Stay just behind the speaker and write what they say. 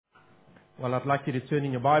Well, I'd like you to turn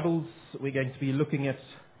in your Bibles. We're going to be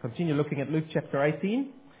continue looking at Luke chapter 18.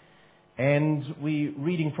 And we're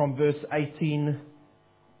reading from verse 18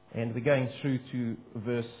 and we're going through to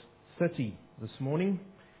verse 30 this morning.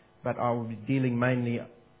 But I will be dealing mainly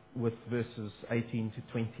with verses 18 to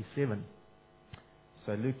 27.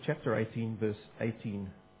 So Luke chapter 18, verse 18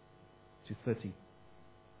 to 30.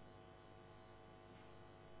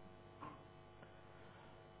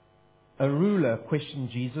 A ruler questioned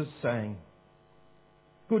Jesus, saying,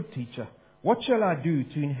 "Good teacher, what shall I do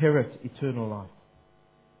to inherit eternal life?"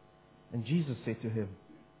 And Jesus said to him,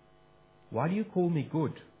 "Why do you call me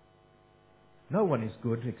good? No one is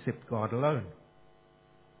good except God alone.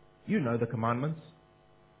 You know the commandments.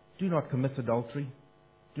 Do not commit adultery.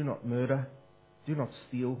 Do not murder. Do not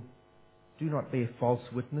steal. Do not bear false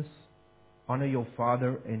witness. Honor your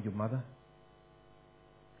father and your mother."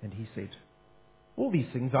 And he said, "All these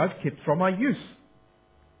things I've kept from my youth."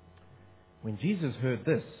 When Jesus heard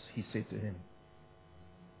this, he said to him,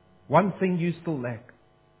 "One thing you still lack.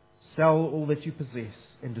 Sell all that you possess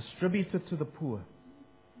and distribute it to the poor,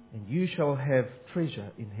 and you shall have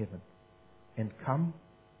treasure in heaven. And come,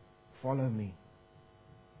 follow me."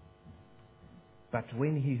 But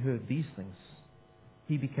when he heard these things,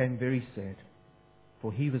 he became very sad,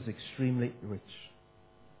 for he was extremely rich.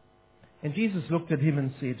 And Jesus looked at him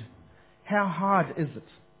and said, "How hard is it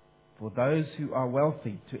for those who are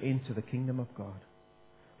wealthy to enter the kingdom of God?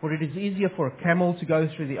 For it is easier for a camel to go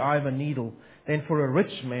through the eye of a needle than for a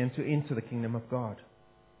rich man to enter the kingdom of God."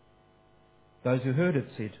 Those who heard it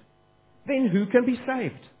said, "Then who can be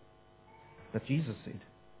saved?" But Jesus said,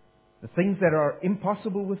 "The things that are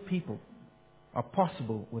impossible with people are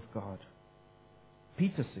possible with God."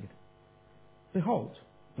 Peter said, "Behold,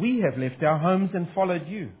 we have left our homes and followed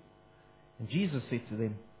you." And Jesus said to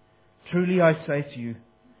them, "Truly I say to you,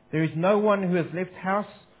 there is no one who has left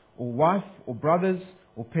house or wife or brothers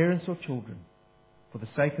or parents or children for the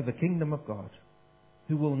sake of the kingdom of God,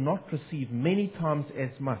 who will not receive many times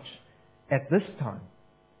as much at this time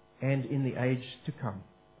and in the age to come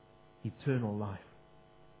eternal life."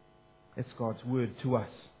 That's God's word to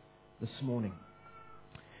us this morning.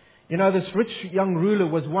 You know, this rich young ruler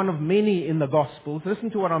was one of many in the Gospels. Listen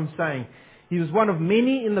to what I'm saying. He was one of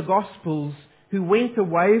many in the Gospels who went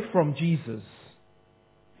away from Jesus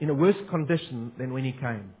in a worse condition than when he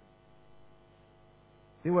came.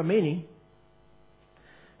 There were many.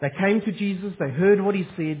 They came to Jesus, they heard what he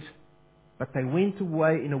said, but they went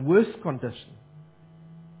away in a worse condition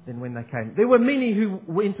than when they came. There were many who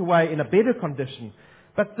went away in a better condition,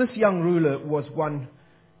 but this young ruler was one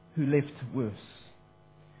who left worse.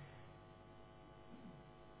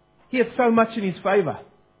 He had so much in his favor.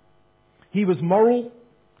 He was moral,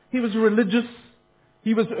 he was religious,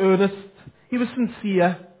 he was earnest, he was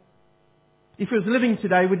sincere. If he was living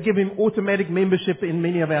today, we'd give him automatic membership in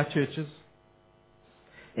many of our churches.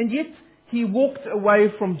 And yet, he walked away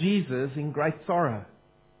from Jesus in great sorrow.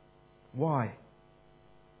 Why?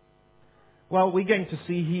 Well, we're going to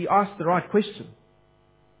see he asked the right question,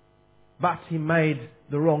 but he made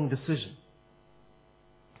the wrong decision.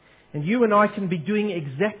 And you and I can be doing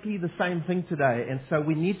exactly the same thing today, and so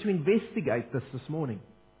we need to investigate this morning.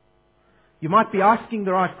 You might be asking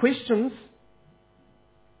the right questions,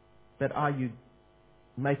 but are you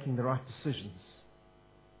making the right decisions?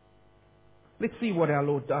 Let's see what our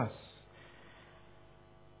Lord does.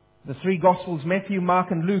 The three Gospels, Matthew, Mark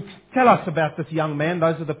and Luke, tell us about this young man.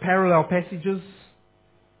 Those are the parallel passages,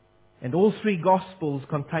 and all three Gospels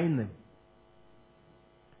contain them.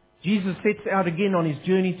 Jesus sets out again on his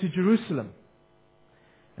journey to Jerusalem,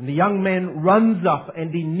 and the young man runs up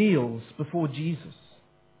and he kneels before Jesus.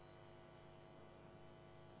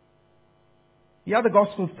 The other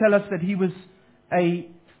Gospels tell us that he was a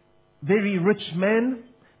very rich man.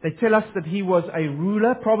 They tell us that he was a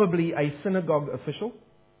ruler, probably a synagogue official.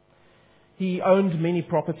 He owned many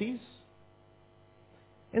properties.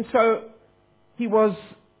 And so he was,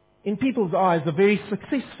 in people's eyes, a very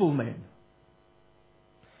successful man.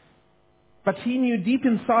 But he knew deep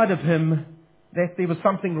inside of him that there was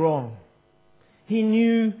something wrong. He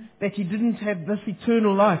knew that he didn't have this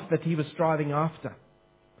eternal life that he was striving after.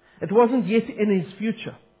 It wasn't yet in his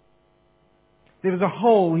future. There was a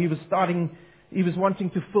hole he was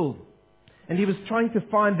wanting to fill. And he was trying to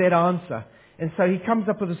find that answer. And so he comes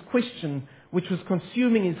up with this question which was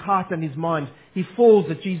consuming his heart and his mind. He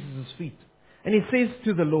falls at Jesus' feet. And he says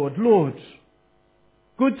to the Lord, "Lord,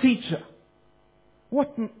 good teacher,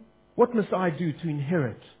 what must I do to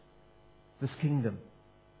inherit this kingdom?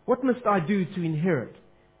 What must I do to inherit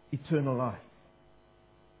eternal life?"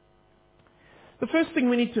 The first thing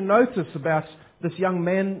we need to notice about this young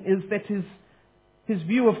man is that his his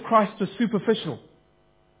view of Christ was superficial.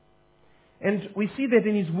 And we see that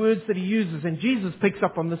in his words that he uses, and Jesus picks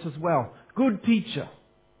up on this as well. Good teacher.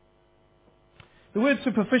 The word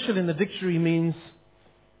superficial in the dictionary means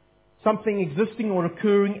something existing or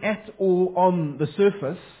occurring at or on the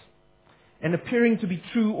surface, and appearing to be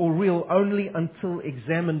true or real only until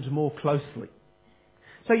examined more closely.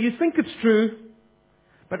 So you think it's true,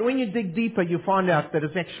 but when you dig deeper, you find out that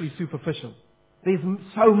it's actually superficial. There's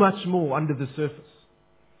so much more under the surface.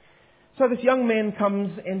 So this young man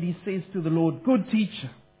comes and he says to the Lord, good teacher.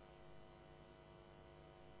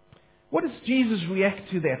 What does Jesus react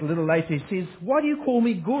to that a little later? He says, why do you call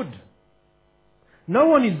me good? No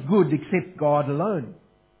one is good except God alone.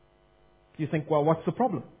 You think, well, what's the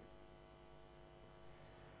problem?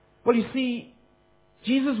 Well, you see,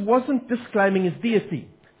 Jesus wasn't disclaiming his deity.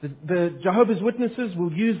 The Jehovah's Witnesses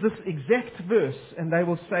will use this exact verse and they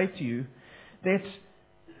will say to you that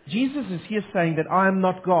Jesus is here saying that I am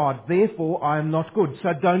not God, therefore I am not good, so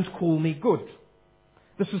don't call me good.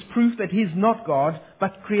 This is proof that he's not God,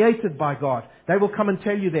 but created by God. They will come and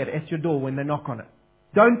tell you that at your door when they knock on it.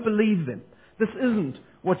 Don't believe them. This isn't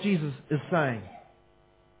what Jesus is saying.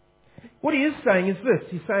 What he is saying is this.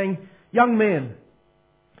 He's saying, young man,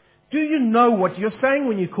 do you know what you're saying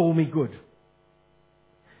when you call me good?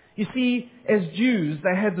 You see, as Jews,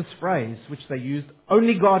 they had this phrase which they used,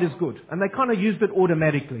 only God is good. And they kind of used it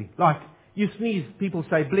automatically. Like, you sneeze, people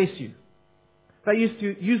say, bless you. They used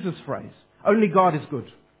to use this phrase, only God is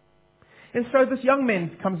good. And so this young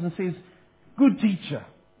man comes and says, good teacher.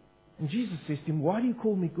 And Jesus says to him, why do you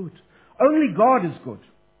call me good? Only God is good.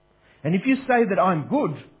 And if you say that I'm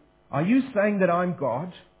good, are you saying that I'm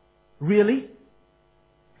God? Really?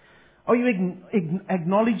 Are you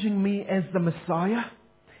acknowledging me as the Messiah?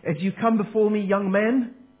 As you come before me, young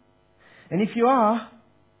man? And if you are,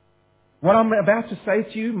 what I'm about to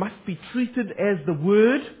say to you must be treated as the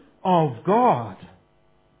Word of God.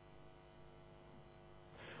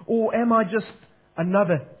 Or am I just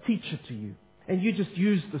another teacher to you? And you just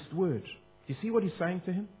use this word. Do you see what he's saying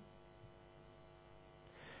to him?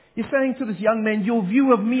 You're saying to this young man, your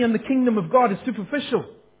view of me and the kingdom of God is superficial.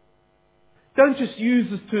 Don't just use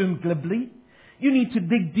this term glibly. You need to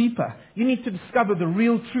dig deeper. You need to discover the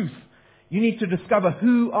real truth. You need to discover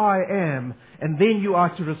who I am, and then you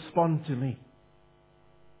are to respond to me.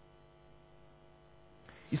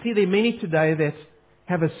 You see, there are many today that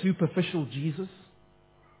have a superficial Jesus.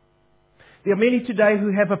 There are many today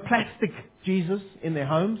who have a plastic Jesus in their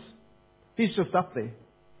homes. He's just up there.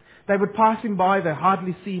 They would pass him by, they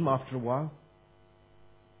hardly see him after a while.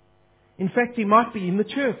 In fact, he might be in the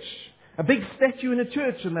church. A big statue in a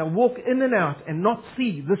church, and they'll walk in and out and not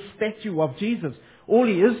see this statue of Jesus. All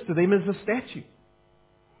he is to them is a statue.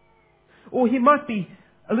 Or he might be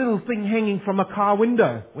a little thing hanging from a car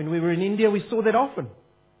window. When we were in India, we saw that often.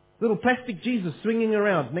 Little plastic Jesus swinging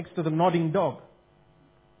around next to the nodding dog.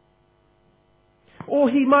 Or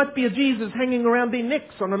he might be a Jesus hanging around their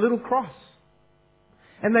necks on a little cross.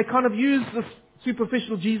 And they kind of use this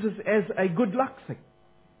superficial Jesus as a good luck thing.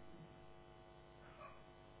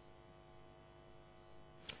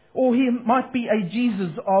 Or he might be a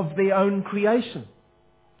Jesus of their own creation.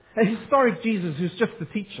 A historic Jesus who's just a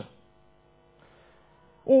teacher.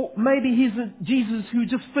 Or maybe he's a Jesus who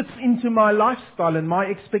just fits into my lifestyle and my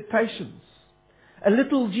expectations. A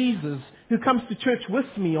little Jesus who comes to church with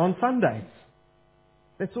me on Sundays.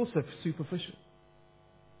 That's also superficial.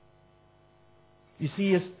 You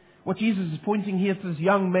see, what Jesus is pointing here to this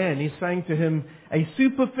young man, he's saying to him, a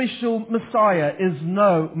superficial Messiah is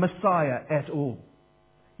no Messiah at all.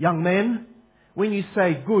 Young man, when you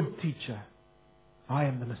say, good teacher, I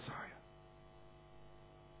am the Messiah.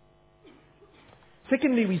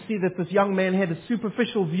 Secondly, we see that this young man had a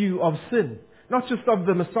superficial view of sin. Not just of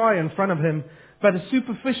the Messiah in front of him, but a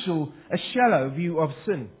superficial, a shallow view of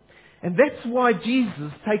sin. And that's why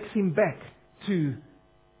Jesus takes him back to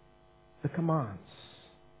the commands,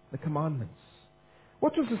 the commandments.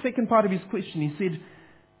 What was the second part of his question? He said,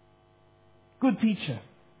 good teacher,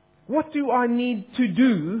 what do I need to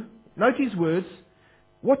do? Note his words.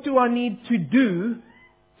 What do I need to do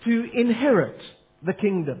to inherit the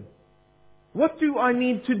kingdom? What do I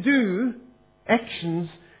need to do, actions,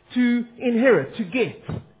 to inherit, to get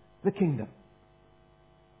the kingdom?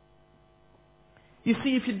 You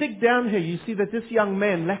see, if you dig down here, you see that this young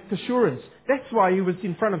man lacked assurance. That's why he was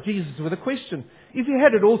in front of Jesus with a question. If he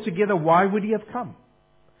had it all together, why would he have come?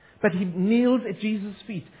 But he kneeled at Jesus'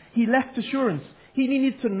 feet. He lacked assurance. He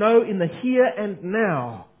needed to know in the here and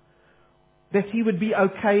now that he would be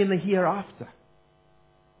okay in the hereafter.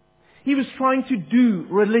 He was trying to do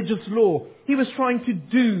religious law. He was trying to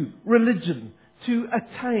do religion to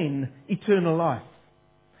attain eternal life.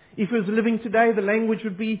 If he was living today, the language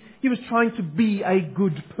would be, he was trying to be a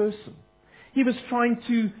good person. He was trying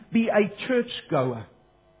to be a churchgoer.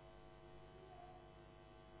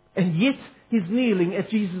 And yet, he's kneeling at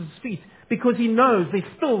Jesus' feet because he knows there's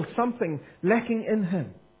still something lacking in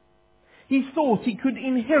him. He thought he could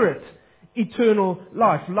inherit eternal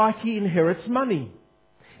life like he inherits money.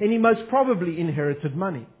 And he most probably inherited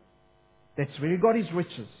money. That's where he got his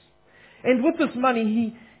riches. And with this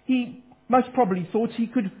money, he most probably thought he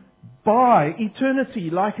could buy eternity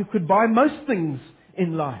like he could buy most things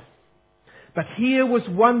in life. But here was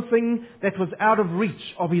one thing that was out of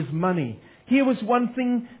reach of his money. Here was one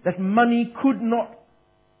thing that money could not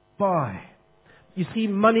buy. You see,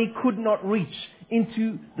 money could not reach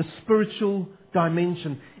into the spiritual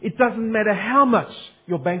dimension. It doesn't matter how much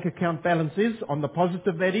your bank account balance is, on the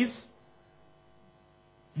positive that is.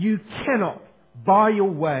 You cannot buy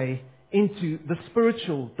your way into the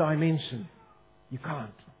spiritual dimension. You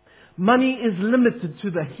can't. Money is limited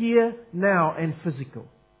to the here, now, and physical.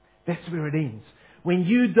 That's where it ends. When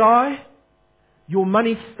you die, your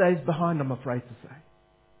money stays behind, I'm afraid to say.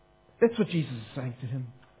 That's what Jesus is saying to him.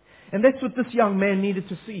 And that's what this young man needed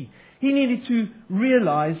to see. He needed to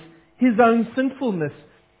realize his own sinfulness.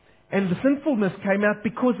 And the sinfulness came out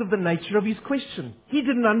because of the nature of his question. He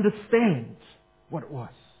didn't understand what it was.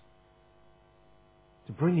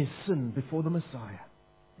 To bring his sin before the Messiah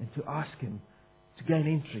and to ask him to gain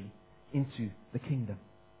entry into the kingdom.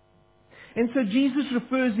 And so Jesus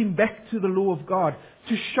refers him back to the law of God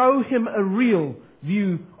to show him a real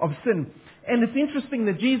view of sin. And it's interesting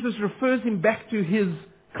that Jesus refers him back to his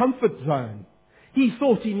comfort zone. He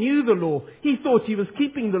thought he knew the law. He thought he was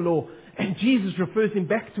keeping the law. And Jesus refers him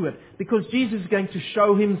back to it because Jesus is going to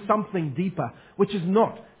show him something deeper, which is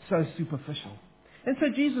not so superficial. And so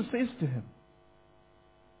Jesus says to him,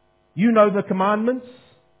 you know the commandments.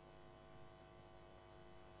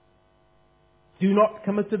 Do not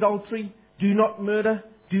commit adultery. Do not murder.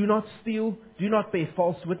 Do not steal. Do not bear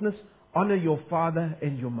false witness. Honor your father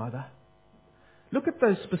and your mother. Look at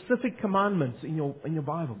those specific commandments in your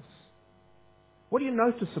Bibles. What do you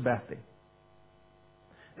notice about them?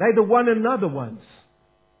 They're the one another ones.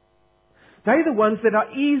 They're the ones that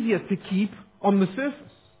are easier to keep on the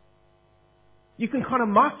surface. You can kind of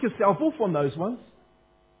mark yourself off on those ones.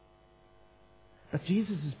 But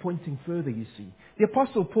Jesus is pointing further, you see. The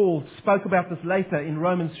Apostle Paul spoke about this later in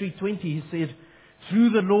Romans 3:20. He said, through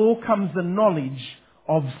the law comes the knowledge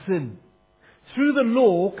of sin. Through the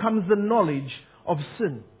law comes the knowledge of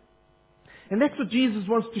sin. And that's what Jesus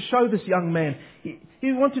wants to show this young man.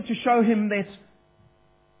 He wanted to show him that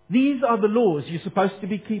these are the laws you're supposed to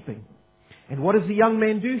be keeping. And what does the young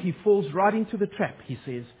man do? He falls right into the trap. He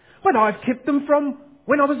says, but I've kept them from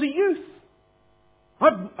when I was a youth.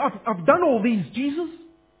 I've done all these, Jesus.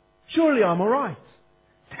 Surely I'm all right.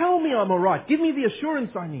 Tell me I'm all right. Give me the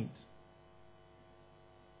assurance I need.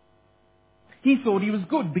 He thought he was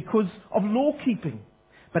good because of law keeping.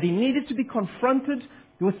 But he needed to be confronted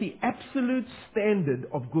with the absolute standard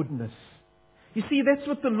of goodness. You see, that's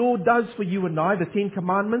what the law does for you and I, the Ten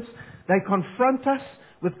Commandments. They confront us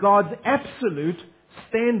with God's absolute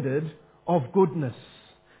standard of goodness.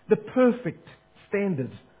 The perfect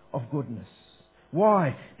standard of goodness.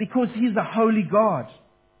 Why? Because He's a holy God.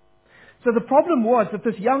 So the problem was that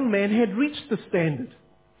this young man had reached the standard.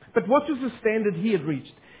 But what was the standard he had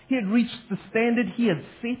reached? He had reached the standard he had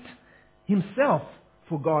set himself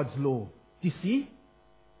for God's law. Do you see?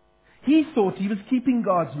 He thought he was keeping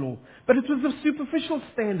God's law. But it was a superficial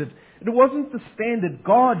standard. It wasn't the standard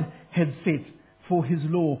God had set for His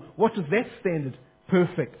law. What was that standard?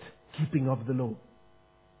 Perfect keeping of the law.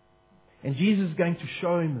 And Jesus is going to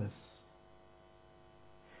show him this.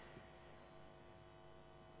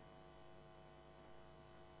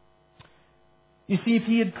 You see, if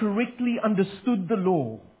he had correctly understood the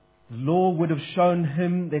law would have shown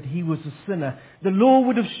him that he was a sinner. The law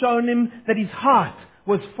would have shown him that his heart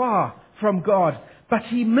was far from God. But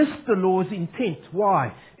he missed the law's intent.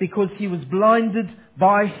 Why? Because he was blinded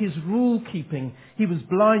by his rule keeping. He was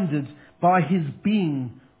blinded by his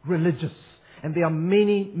being religious. And there are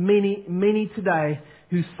many, many, many today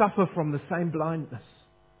who suffer from the same blindness.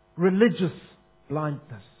 Religious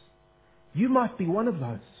blindness. You might be one of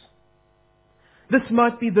those. This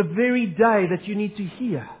might be the very day that you need to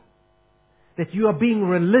hear that you are being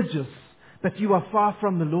religious, but you are far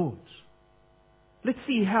from the Lord. Let's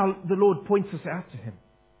see how the Lord points us out to him.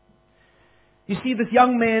 You see, this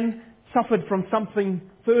young man suffered from something.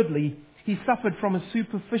 Thirdly, he suffered from a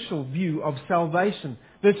superficial view of salvation.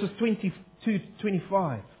 Verses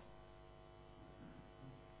 22-25.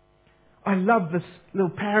 I love this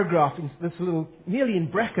little paragraph, this little, nearly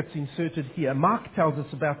in brackets inserted here. Mark tells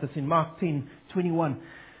us about this in Mark 10:21.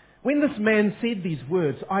 When this man said these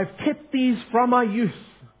words, "I've kept these from my youth,"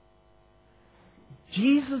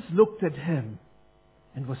 Jesus looked at him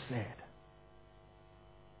and was sad.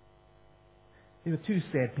 There were two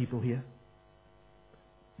sad people here.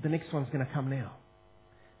 The next one's going to come now.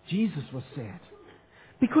 Jesus was sad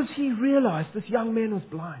because he realized this young man was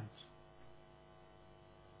blind.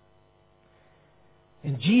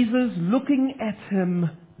 And Jesus, looking at him,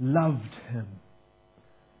 loved him.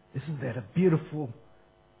 Isn't that a beautiful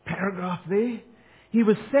paragraph there? He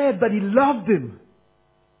was sad, but he loved him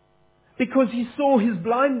because he saw his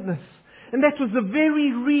blindness. And that was the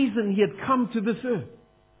very reason he had come to this earth.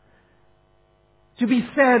 To be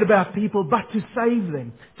sad about people, but to save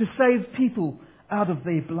them. To save people out of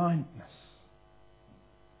their blindness.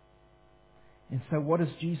 And so what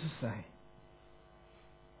does Jesus say?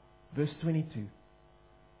 Verse 22.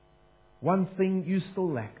 One thing you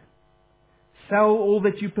still lack. Sell all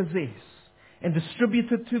that you possess and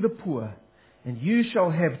distribute it to the poor, and you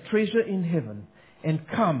shall have treasure in heaven, and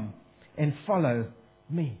come and follow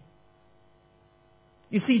me.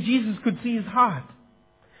 You see, Jesus could see his heart.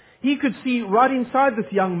 He could see right inside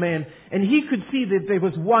this young man, and he could see that there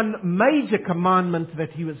was one major commandment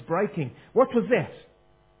that he was breaking. What was that?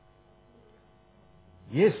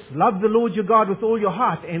 Yes, love the Lord your God with all your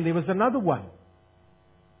heart. And there was another one.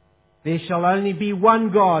 There shall only be one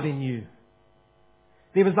God in you.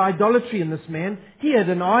 There was idolatry in this man. He had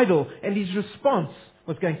an idol, and his response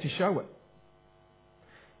was going to show it.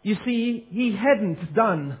 You see, he hadn't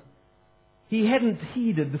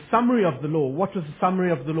heeded the summary of the law. What was the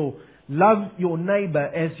summary of the law? Love your neighbor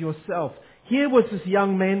as yourself. Here was this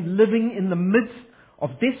young man living in the midst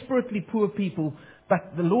of desperately poor people,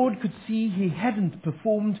 but the Lord could see he hadn't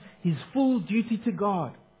performed his full duty to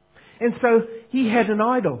God. And so he had an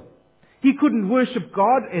idol. He couldn't worship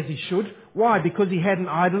God as he should. Why? Because he had an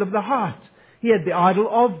idol of the heart. He had the idol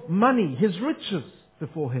of money, his riches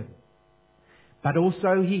before him. But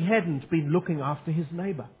also he hadn't been looking after his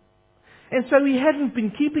neighbor. And so he hadn't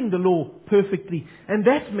been keeping the law perfectly. And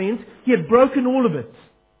that meant he had broken all of it.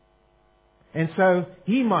 And so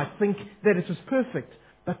he might think that it was perfect.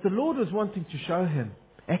 But the Lord was wanting to show him,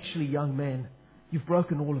 actually, young man, you've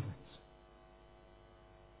broken all of it.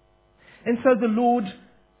 And so the Lord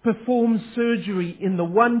performs surgery in the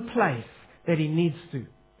one place that he needs to.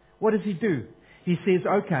 What does he do? He says,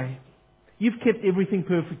 okay, you've kept everything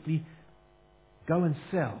perfectly. Go and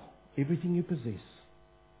sell everything you possess.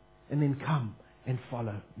 And then come and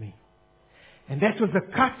follow me. And that was a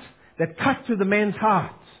cut that cut to the man's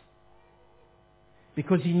heart.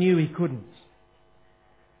 Because he knew he couldn't.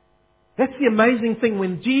 That's the amazing thing.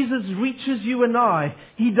 When Jesus reaches you and I,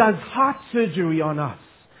 he does heart surgery on us.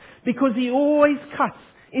 Because he always cuts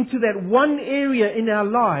into that one area in our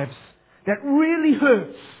lives that really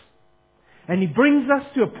hurts. And he brings us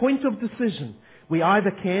to a point of decision. We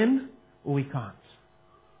either can or we can't.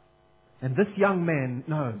 And this young man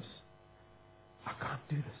knows, I can't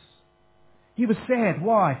do this. He was sad.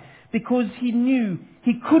 Why? Because he knew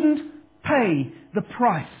he couldn't pay the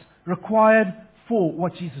price required for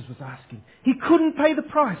what Jesus was asking. He couldn't pay the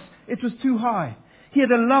price. It was too high. He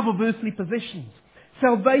had a love of earthly possessions.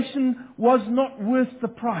 Salvation was not worth the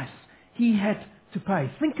price he had to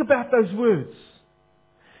pay. Think about those words.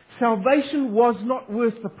 Salvation was not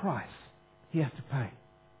worth the price he had to pay.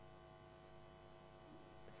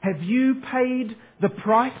 Have you paid the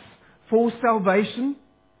price for salvation?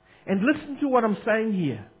 And listen to what I'm saying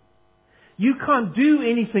here. You can't do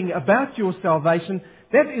anything about your salvation.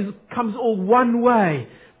 That comes all one way.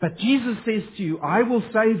 But Jesus says to you, I will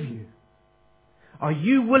save you. Are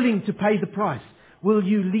you willing to pay the price? Will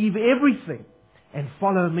you leave everything and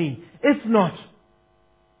follow me? If not,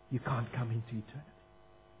 you can't come into eternity.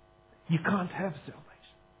 You can't have salvation.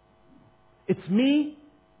 It's me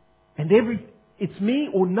and it's me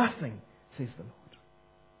or nothing, says the Lord.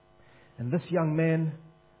 And this young man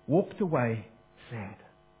walked away sad.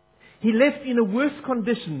 He left in a worse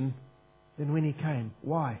condition than when he came.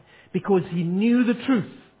 Why? Because he knew the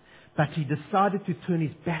truth, but he decided to turn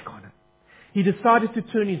his back on it. He decided to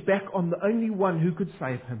turn his back on the only one who could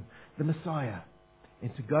save him, the Messiah,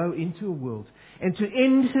 and to go into a world and to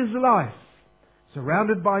end his life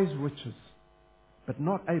surrounded by his riches, but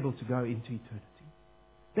not able to go into eternity.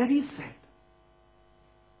 That is sad.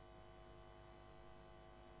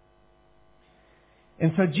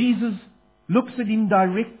 And so Jesus looks at him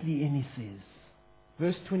directly and he says,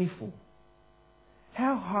 verse 24,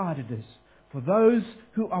 how hard it is for those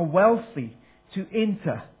who are wealthy to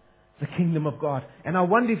enter the kingdom of God. And I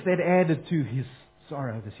wonder if that added to his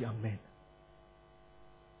sorrow, this young man.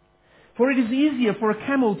 For it is easier for a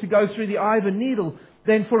camel to go through the eye of a needle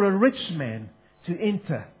than for a rich man to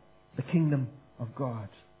enter the kingdom of God.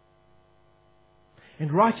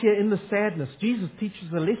 And right here in the sadness, Jesus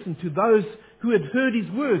teaches a lesson to those who had heard His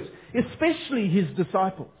words, especially His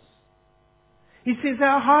disciples. He says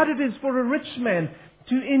how hard it is for a rich man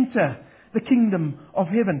to enter the kingdom of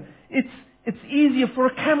heaven. It's easier for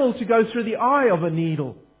a camel to go through the eye of a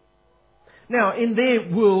needle. Now, in their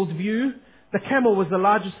worldview, the camel was the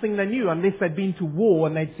largest thing they knew, unless they'd been to war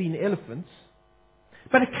and they'd seen elephants.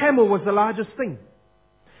 But a camel was the largest thing.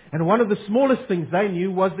 And one of the smallest things they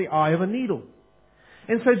knew was the eye of a needle.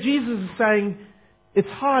 And so Jesus is saying,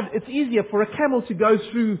 it's easier for a camel to go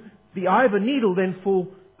through the eye of a needle than for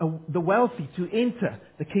the wealthy to enter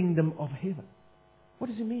the kingdom of heaven. What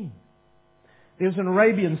does he mean? There's an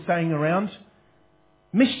Arabian saying around,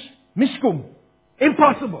 mishkum,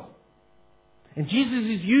 impossible. And Jesus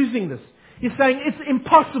is using this. He's saying it's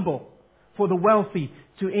impossible for the wealthy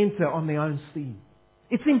to enter on their own steam.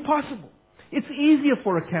 It's impossible. It's easier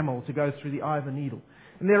for a camel to go through the eye of a needle.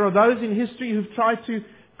 And there are those in history who've tried to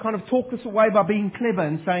kind of talk this away by being clever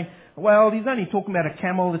and saying, well, he's only talking about a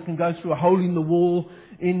camel that can go through a hole in the wall,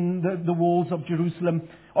 in the walls of Jerusalem,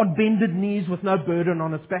 on bended knees with no burden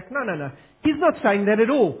on its back. No. He's not saying that at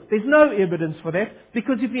all. There's no evidence for that,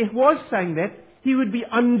 because if he was saying that, he would be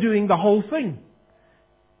undoing the whole thing.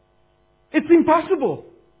 It's impossible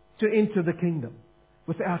to enter the kingdom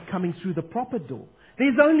without coming through the proper door.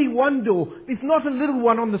 There's only one door. There's not a little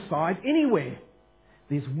one on the side anywhere.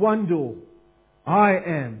 There's one door. I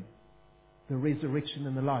am the resurrection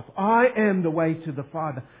and the life. I am the way to the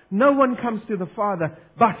Father. No one comes to the Father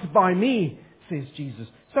but by me, says Jesus.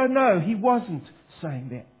 So no, he wasn't saying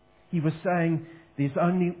that. He was saying there's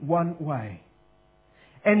only one way.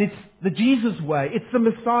 And it's the Jesus way. It's the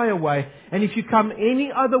Messiah way. And if you come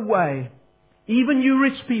any other way, even you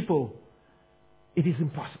rich people, it is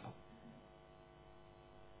impossible.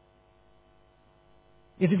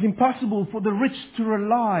 It is impossible for the rich to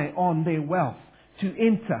rely on their wealth to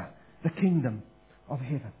enter the kingdom of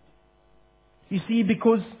heaven. You see,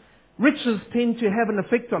 because riches tend to have an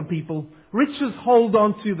effect on people, riches hold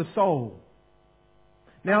on to the soul.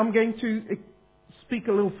 Now I'm going to speak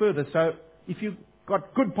a little further, so if you've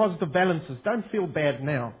got good positive balances, don't feel bad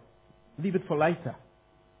now. Leave it for later.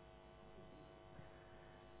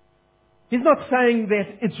 He's not saying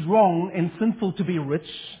that it's wrong and sinful to be rich.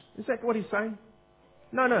 Is that what he's saying?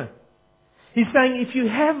 No. He's saying if you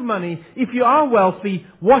have money, if you are wealthy,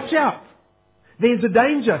 watch out. There's a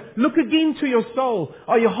danger. Look again to your soul.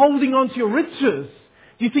 Are you holding on to your riches?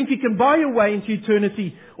 Do you think you can buy your way into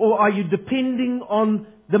eternity? Or are you depending on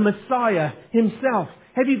the Messiah Himself?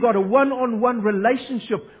 Have you got a one-on-one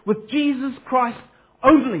relationship with Jesus Christ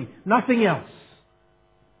only? Nothing else.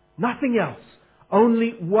 Nothing else. Only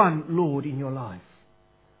one Lord in your life.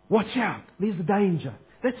 Watch out. There's a danger.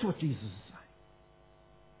 That's what Jesus is saying.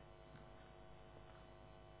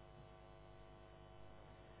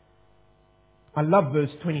 I love verse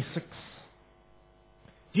 26.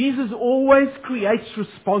 Jesus always creates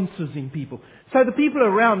responses in people. So the people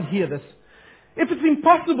around hear this. If it's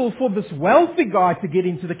impossible for this wealthy guy to get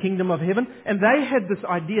into the kingdom of heaven, and they had this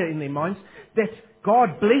idea in their minds that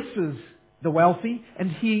God blesses the wealthy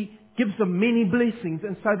and He gives them many blessings,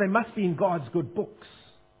 and so they must be in God's good books.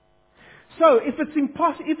 So if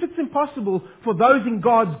it's impossible for those in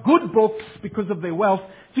God's good books because of their wealth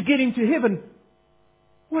to get into heaven,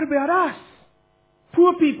 what about us?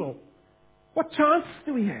 Poor people. What chance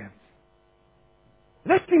do we have?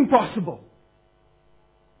 That's impossible.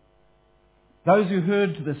 Those who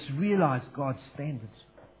heard this realized God's standards.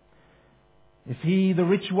 If he, the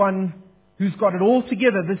rich one, who's got it all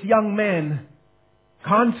together, this young man,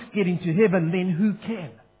 can't get into heaven, then who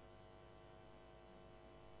can?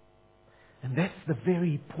 And that's the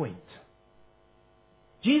very point.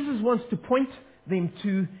 Jesus wants to point them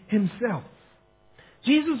to Himself.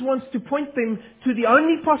 Jesus wants to point them to the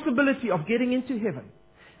only possibility of getting into heaven.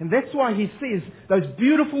 And that's why He says those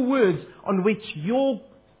beautiful words on which your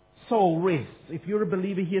soul rests, if you're a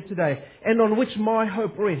believer here today, and on which my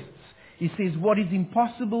hope rests. He says, what is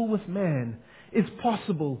impossible with man is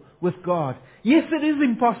possible with God. Yes, it is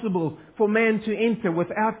impossible for man to enter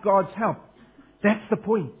without God's help. That's the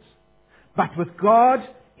point. But with God,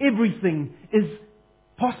 everything is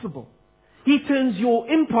possible. He turns your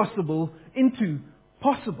impossible into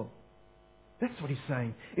possible. That's what He's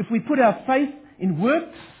saying. If we put our faith in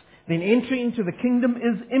works, then entry into the kingdom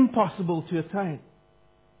is impossible to attain.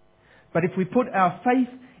 But if we put our faith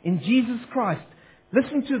in Jesus Christ,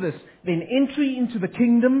 listen to this, then entry into the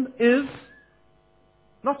kingdom is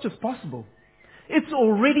not just possible, it's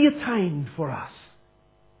already attained for us.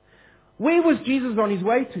 Where was Jesus on his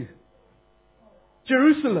way to?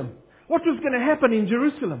 Jerusalem. What was going to happen in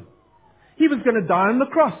Jerusalem? He was going to die on the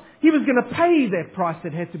cross. He was going to pay that price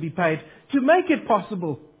that had to be paid to make it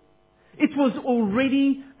possible. It was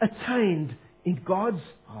already attained in God's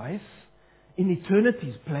eyes, in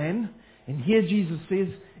eternity's plan. And here Jesus says,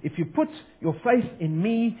 if you put your faith in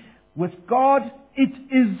me, with God, it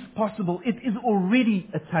is possible. It is already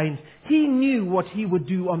attained. He knew what he would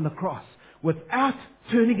do on the cross. Without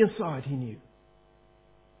turning aside, he knew.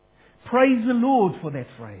 Praise the Lord for that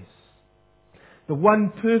phrase. The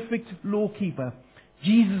one perfect lawkeeper,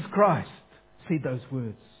 Jesus Christ, said those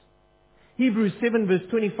words. Hebrews 7 verse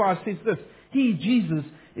 25 says this, He, Jesus,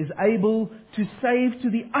 is able to save to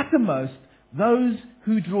the uttermost those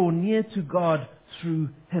who draw near to God through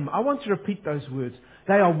Him. I want to repeat those words.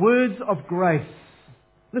 They are words of grace.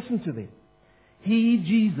 Listen to them. He,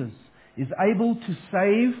 Jesus, is able to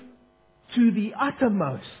save to the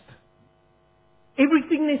uttermost.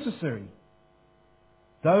 Everything necessary.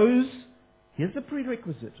 Those, here's the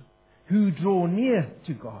prerequisite, who draw near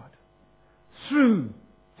to God through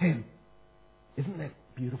Him. Isn't that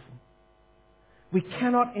beautiful? We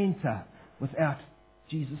cannot enter without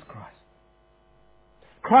Jesus Christ.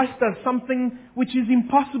 Christ does something which is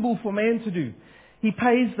impossible for man to do. He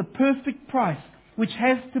pays the perfect price which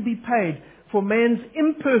has to be paid for man's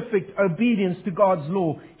imperfect obedience to God's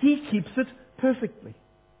law. He keeps it perfectly.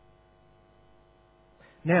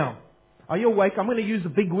 Now, are you awake? I'm going to use a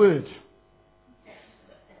big word.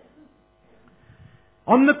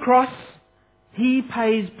 On the cross, He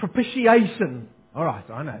pays propitiation. All right,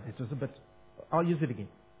 I know, it was a bit... I'll use it again.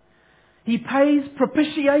 He pays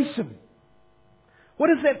propitiation. What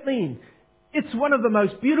does that mean? It's one of the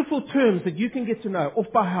most beautiful terms that you can get to know off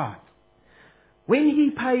by heart. When He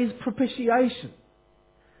pays propitiation,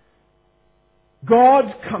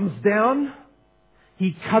 God comes down,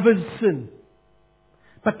 He covers sin.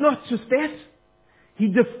 But not just that, He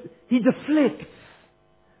deflects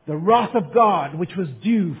the wrath of God which was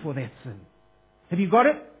due for that sin. Have you got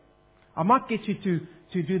it? I might get you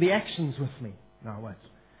to do the actions with me. No, I won't.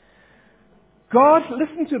 God,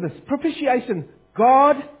 listen to this, propitiation.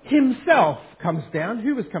 God Himself comes down.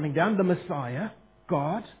 Who was coming down? The Messiah,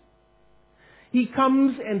 God. He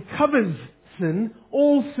comes and covers sin,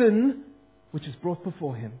 all sin which is brought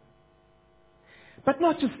before Him. But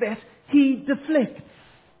not just that, He deflects.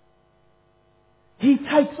 He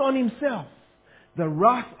takes on Himself the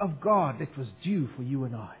wrath of God that was due for you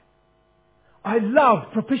and I. I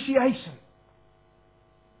love propitiation.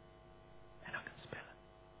 And I can spell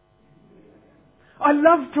it. I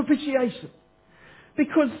love propitiation.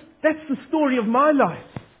 Because that's the story of my life.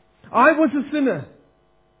 I was a sinner.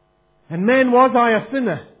 And man, was I a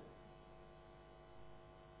sinner.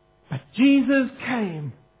 But Jesus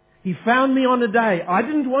came. He found me on a day. I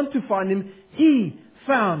didn't want to find Him. He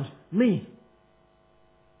found me.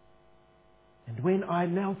 And when I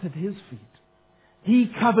knelt at His feet, He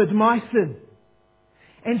covered my sin.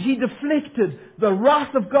 And He deflected the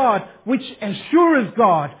wrath of God, which as sure as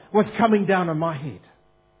God was coming down on my head.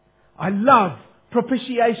 I love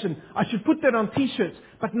propitiation. I should put that on t-shirts,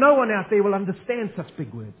 but no one out there will understand such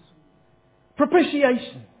big words.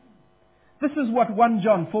 Propitiation. This is what 1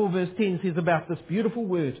 John 4 verse 10 says about this beautiful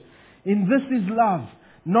word. In this is love,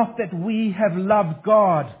 not that we have loved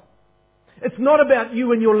God. It's not about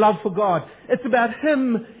you and your love for God. It's about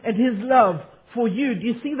Him and His love for you. Do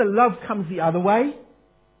you see the love comes the other way?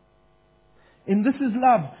 And this is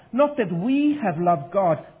love, not that we have loved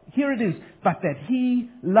God. Here it is, but that He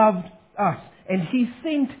loved us. And He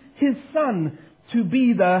sent His Son to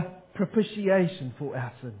be the propitiation for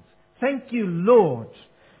our sins. Thank you, Lord,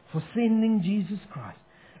 for sending Jesus Christ.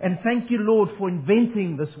 And thank you, Lord, for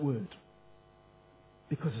inventing this word.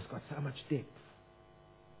 Because it's got so much depth.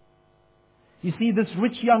 You see, this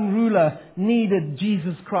rich young ruler needed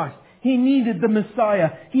Jesus Christ. He needed the Messiah.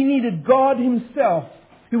 He needed God Himself,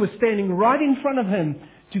 who was standing right in front of him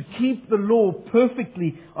to keep the law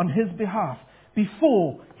perfectly on his behalf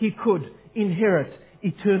before he could inherit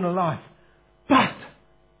eternal life. But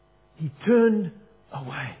he turned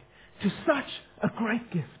away to such a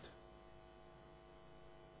great gift.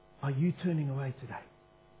 Are you turning away today?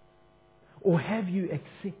 Or have you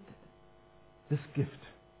accepted this gift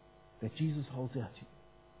that Jesus holds out to you?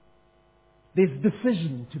 There's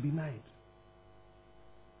decision to be made.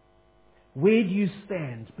 Where do you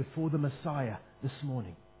stand before the Messiah this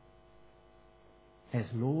morning? As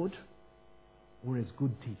Lord or as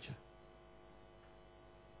good teacher?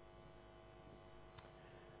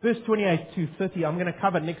 Verse 28 to 30 I'm going to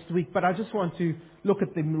cover next week, but I just want to look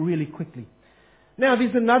at them really quickly. Now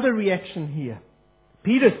there's another reaction here.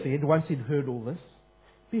 Peter said, once he'd heard all this,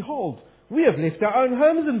 "Behold, We have left our own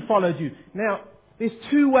homes and followed you. Now, there's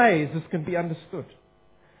two ways this can be understood.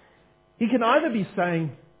 He can either be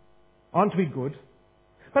saying, aren't we good?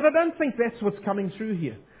 But I don't think that's what's coming through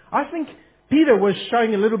here. I think Peter was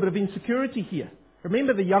showing a little bit of insecurity here.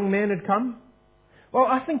 Remember the young man had come? Well,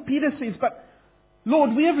 I think Peter says, but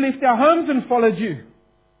Lord, we have left our homes and followed you.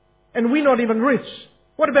 And we're not even rich.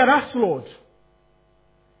 What about us, Lord?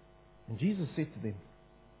 And Jesus said to them,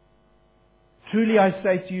 truly I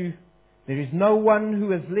say to you, there is no one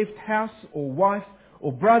who has left house or wife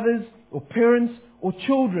or brothers or parents or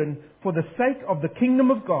children for the sake of the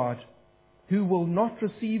kingdom of God who will not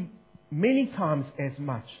receive many times as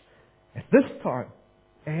much at this time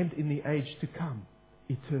and in the age to come,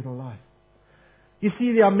 eternal life. You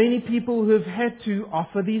see, there are many people who have had to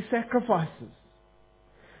offer these sacrifices.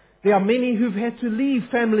 There are many who've had to leave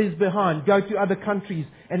families behind, go to other countries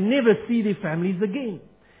and never see their families again.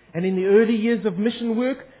 And in the early years of mission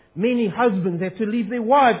work, many husbands had to leave their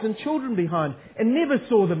wives and children behind and never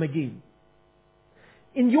saw them again.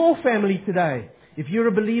 In your family today, if you're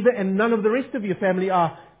a believer and none of the rest of your family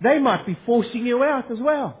are, they might be forcing you out as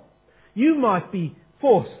well. You might be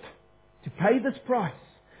forced to pay this price.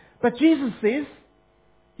 But Jesus says,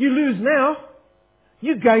 you lose now,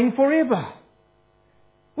 you gain forever.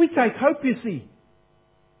 We take hope, you see.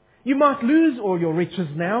 You might lose all your riches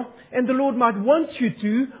now, and the Lord might want you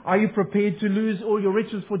to. Are you prepared to lose all your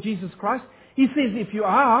riches for Jesus Christ? He says if you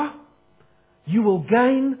are, you will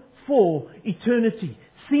gain for eternity.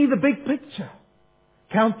 See the big picture.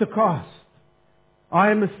 Count the cost.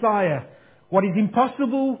 I am Messiah. What is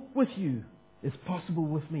impossible with you is possible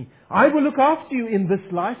with me. I will look after you in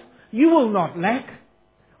this life. You will not lack.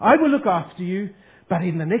 I will look after you. But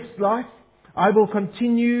in the next life, I will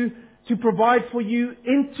continue to provide for you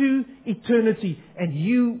into eternity. And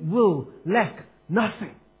you will lack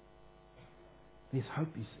nothing. There's hope,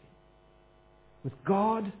 you see. With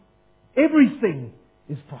God, everything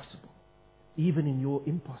is possible. Even in your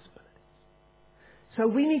impossibilities. So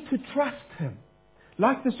we need to trust Him.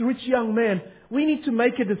 Like this rich young man, we need to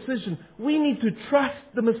make a decision. We need to trust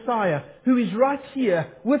the Messiah who is right here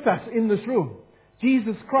with us in this room.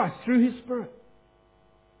 Jesus Christ, through His Spirit.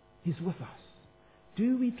 He's with us.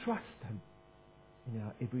 Do we trust Him in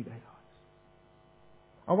our everyday lives?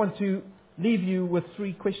 I want to leave you with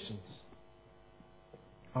 3 questions.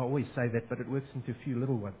 I always say that, but it works into a few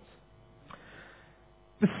little ones.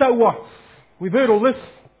 The so what? We've heard all this.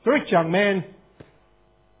 The rich young man.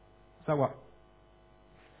 So what?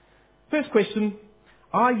 First question,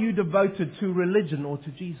 are you devoted to religion or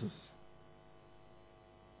to Jesus?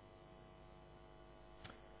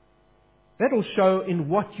 That'll show in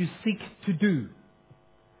what you seek to do.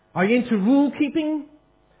 Are you into rule keeping?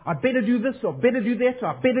 I better do this or better do that or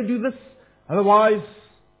I better do this. Otherwise,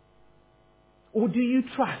 or do you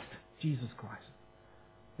trust Jesus Christ?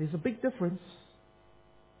 There's a big difference.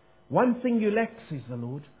 One thing you lack, says the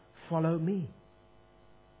Lord, follow me.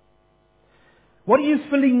 What are you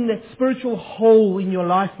filling that spiritual hole in your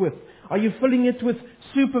life with? Are you filling it with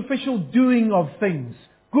superficial doing of things?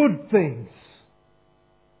 Good things?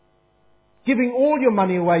 Giving all your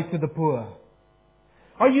money away to the poor?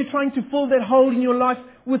 Are you trying to fill that hole in your life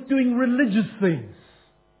with doing religious things?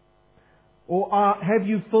 Or have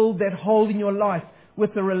you filled that hole in your life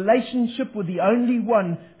with a relationship with the only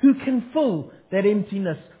one who can fill that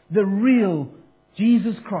emptiness, the real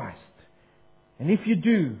Jesus Christ? And if you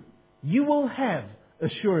do, you will have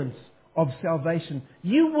assurance of salvation.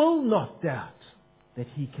 You will not doubt that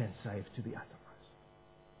He can save to the uttermost.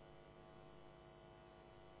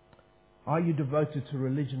 Are you devoted to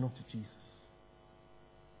religion or to Jesus?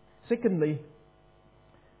 Secondly,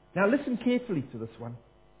 now listen carefully to this one.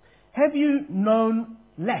 Have you known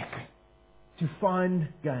lack to find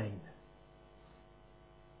gain?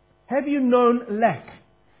 Have you known lack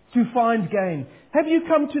to find gain? Have you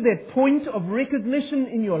come to that point of recognition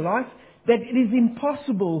in your life that it is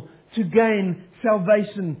impossible to gain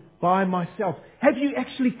salvation by myself? Have you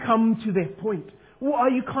actually come to that point? Or are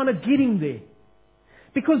you kind of getting there?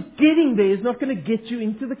 Because getting there is not going to get you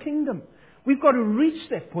into the kingdom. We've got to reach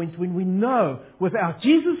that point when we know without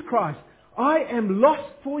Jesus Christ, I am lost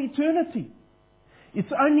for eternity.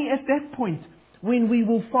 It's only at that point when we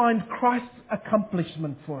will find Christ's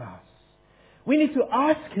accomplishment for us. We need to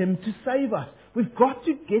ask Him to save us. We've got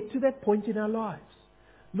to get to that point in our lives.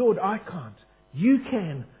 Lord, I can't. You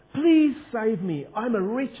can. Please save me. I'm a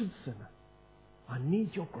wretched sinner. I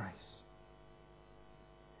need your grace.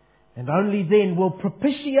 And only then will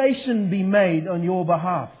propitiation be made on your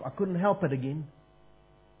behalf. I couldn't help it again.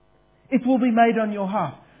 It will be made on your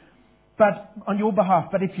behalf.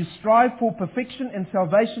 But if you strive for perfection and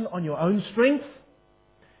salvation on your own strength,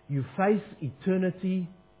 You face eternity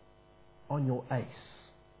on your ace,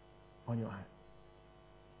 on your own.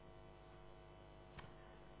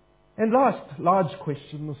 And last large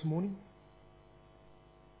question this morning.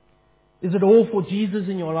 Is it all for Jesus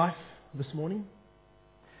in your life this morning?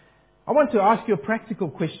 I want to ask you a practical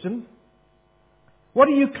question. What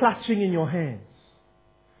are you clutching in your hands?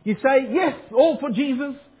 You say, yes, all for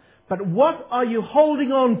Jesus, but what are you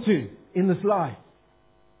holding on to in this life?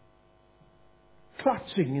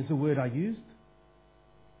 Clutching is the word I used.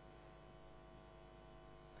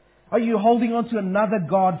 Are you holding on to another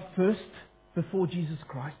God first before Jesus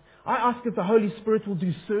Christ? I ask if the Holy Spirit will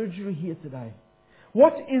do surgery here today.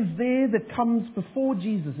 What is there that comes before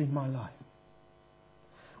Jesus in my life?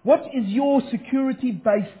 What is your security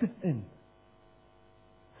based in?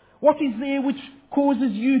 What is there which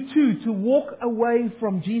causes you to walk away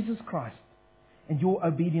from Jesus Christ and your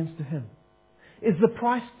obedience to Him? Is the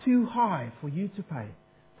price too high for you to pay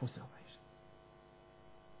for salvation?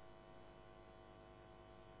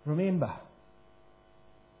 Remember,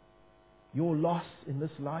 your loss in this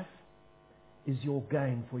life is your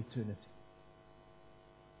gain for eternity.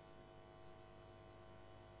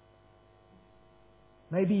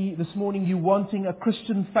 Maybe this morning you're wanting a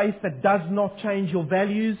Christian faith that does not change your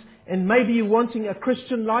values, and maybe you're wanting a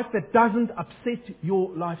Christian life that doesn't upset your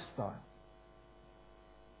lifestyle.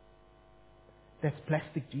 That's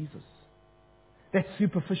plastic Jesus. That's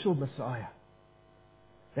superficial Messiah.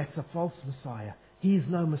 That's a false Messiah. He is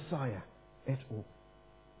no Messiah at all.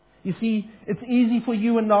 You see, it's easy for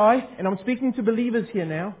you and I, and I'm speaking to believers here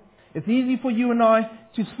now, it's easy for you and I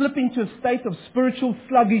to slip into a state of spiritual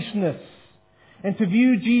sluggishness and to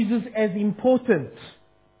view Jesus as important,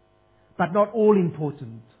 but not all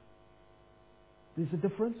important. There's a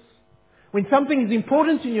difference. When something is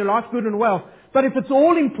important in your life, good and well, but if it's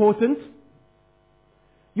all important,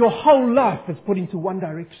 your whole life is put into one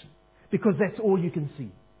direction because that's all you can see.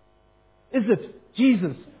 Is it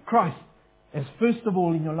Jesus Christ as first of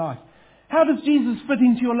all in your life? How does Jesus fit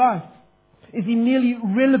into your life? Is He merely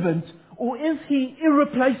relevant or is He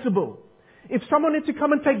irreplaceable? If someone had to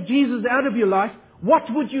come and take Jesus out of your life, what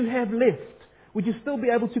would you have left? Would you still be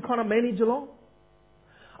able to kind of manage along?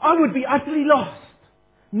 I would be utterly lost.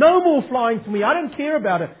 No more flying for me. I don't care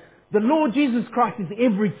about it. The Lord Jesus Christ is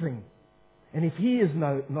everything. And if He is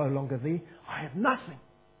no longer there, I have nothing.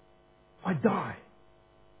 I die.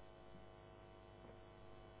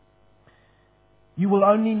 You will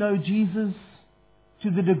only know Jesus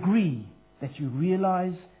to the degree that you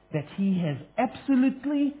realize that He has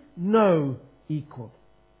absolutely no equal.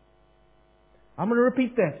 I'm going to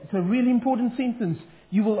repeat that. It's a really important sentence.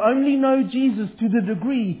 You will only know Jesus to the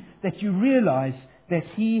degree that you realize that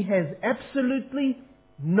He has absolutely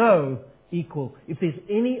no equal. If there's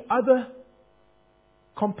any other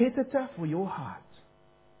competitor for your heart,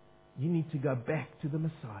 you need to go back to the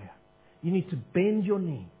Messiah. You need to bend your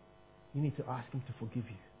knee. You need to ask Him to forgive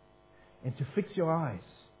you. And to fix your eyes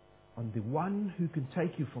on the one who can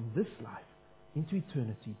take you from this life into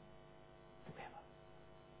eternity forever.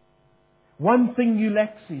 One thing you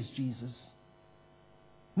lack, says Jesus.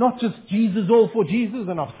 Not just Jesus, all for Jesus,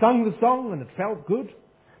 and I've sung the song and it felt good.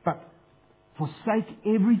 But forsake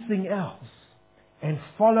everything else and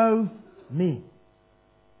follow me.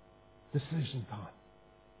 Decision time.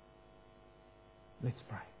 Let's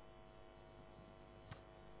pray.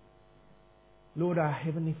 Lord, our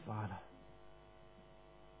Heavenly Father,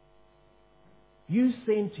 You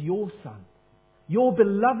sent Your Son, Your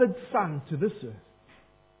beloved Son, to this earth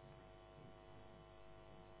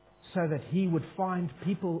so that He would find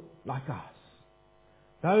people like us,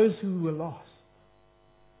 those who were lost,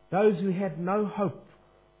 those who had no hope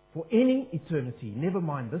for any eternity, never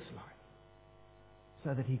mind this life,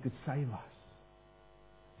 so that He could save us,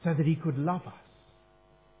 so that He could love us,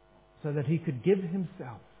 so that He could give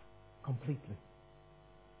Himself completely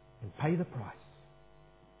and pay the price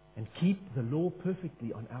and keep the law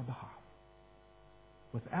perfectly on our behalf.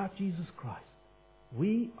 Without Jesus Christ,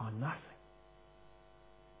 we are nothing.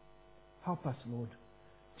 Help us, Lord,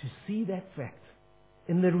 to see that fact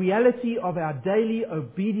in the reality of our daily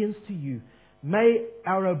obedience to You. May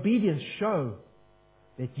our obedience show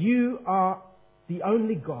that You are the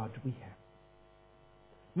only God we have.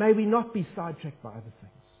 May we not be sidetracked by other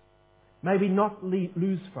things. May we not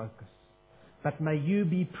lose focus. But may You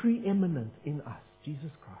be preeminent in us,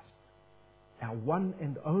 Jesus Christ, our one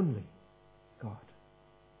and only God.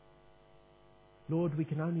 Lord, we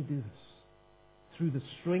can only do this through the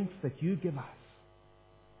strength that You give us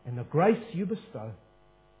and the grace You bestow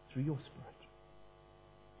through Your Spirit.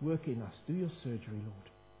 Work in us. Do Your surgery, Lord,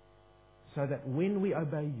 so that when we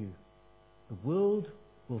obey You, the world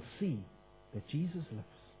will see that Jesus lives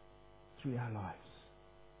through our lives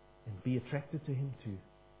and be attracted to Him too,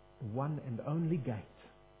 the one and only gate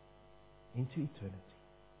into eternity.